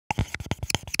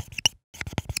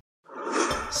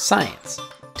science,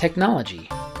 technology,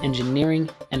 engineering,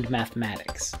 and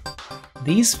mathematics.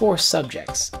 These 4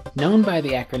 subjects, known by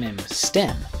the acronym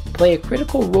STEM, play a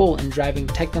critical role in driving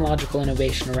technological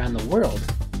innovation around the world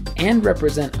and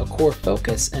represent a core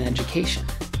focus in education.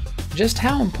 Just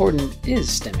how important is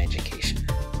STEM education?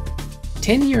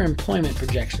 10-year employment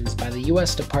projections by the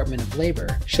U.S. Department of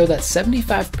Labor show that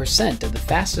 75% of the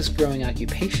fastest-growing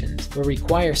occupations will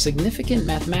require significant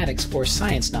mathematics or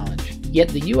science knowledge, yet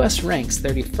the U.S. ranks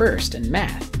 31st in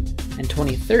math and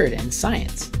 23rd in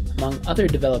science, among other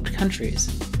developed countries.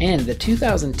 And the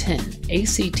 2010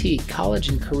 ACT College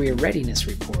and Career Readiness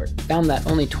Report found that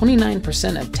only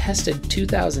 29% of tested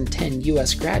 2010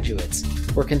 U.S. graduates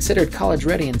were considered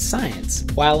college-ready in science,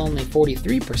 while only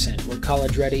 43% were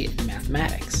college-ready in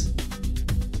mathematics.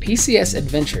 PCS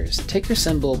Edventures, ticker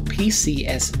symbol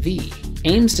PCSV,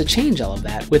 aims to change all of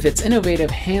that with its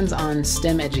innovative hands-on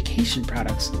STEM education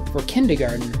products for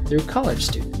kindergarten through college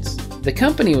students. The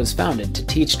company was founded to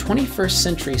teach 21st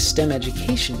century STEM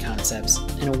education concepts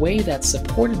in a way that's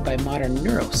supported by modern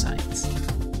neuroscience.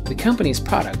 The company's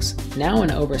products, now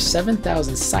in over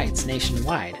 7,000 sites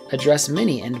nationwide, address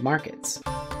many end markets.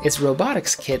 Its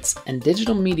robotics kits and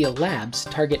digital media labs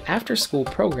target after-school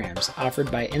programs offered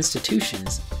by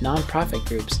institutions, nonprofit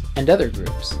groups, and other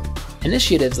groups.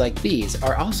 Initiatives like these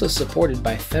are also supported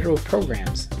by federal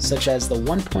programs such as the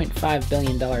 $1.5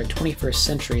 billion 21st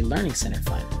Century Learning Center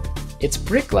Fund. Its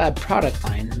BrickLab product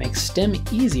line makes STEM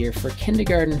easier for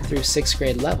kindergarten through 6th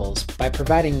grade levels by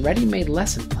providing ready-made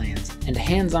lesson plans and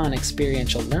hands-on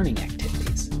experiential learning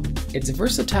activities. Its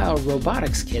versatile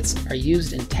robotics kits are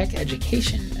used in tech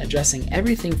education, addressing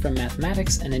everything from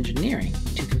mathematics and engineering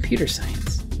to computer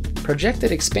science.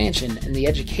 Projected expansion in the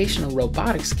educational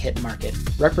robotics kit market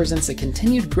represents a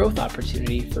continued growth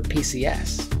opportunity for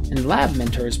PCS. And lab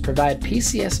mentors provide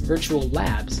PCS virtual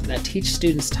labs that teach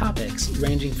students topics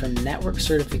ranging from network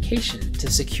certification to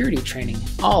security training,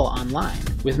 all online.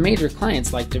 With major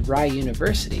clients like Devry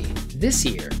University, this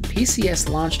year, PCS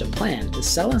launched a plan to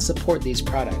sell and support these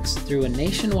products through a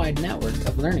nationwide network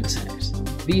of learning centers.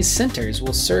 These centers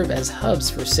will serve as hubs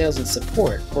for sales and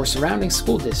support for surrounding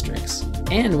school districts,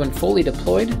 and when fully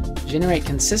deployed, generate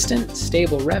consistent,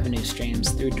 stable revenue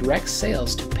streams through direct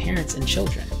sales to parents and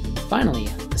children. Finally,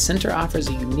 the center offers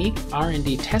a unique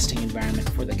R&D testing environment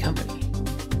for the company.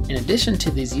 In addition to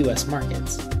these U.S.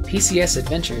 markets, PCS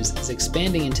Edventures is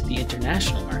expanding into the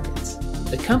international markets.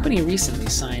 The company recently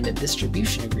signed a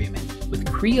distribution agreement with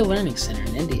Kriya Learning Center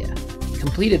in India,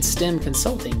 completed STEM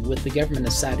consulting with the government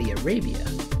of Saudi Arabia,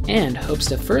 and hopes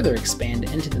to further expand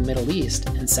into the Middle East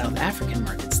and South African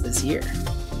markets this year.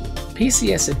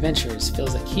 PCS Edventures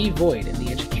fills a key void in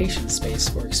the education space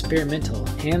for experimental,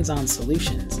 hands-on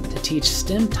solutions to teach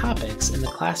STEM topics in the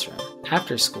classroom,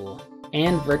 after school,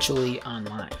 and virtually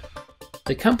online.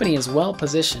 The company is well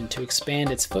positioned to expand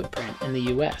its footprint in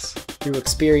the U.S. through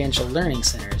experiential learning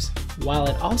centers, while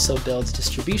it also builds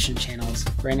distribution channels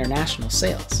for international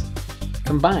sales.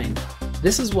 Combined,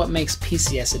 this is what makes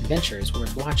PCS Edventures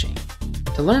worth watching.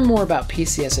 To learn more about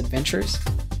PCS Edventures,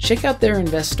 check out their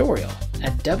Investorial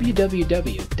at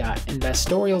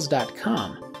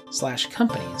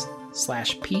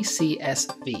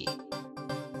www.investorials.com/companies/PCSV.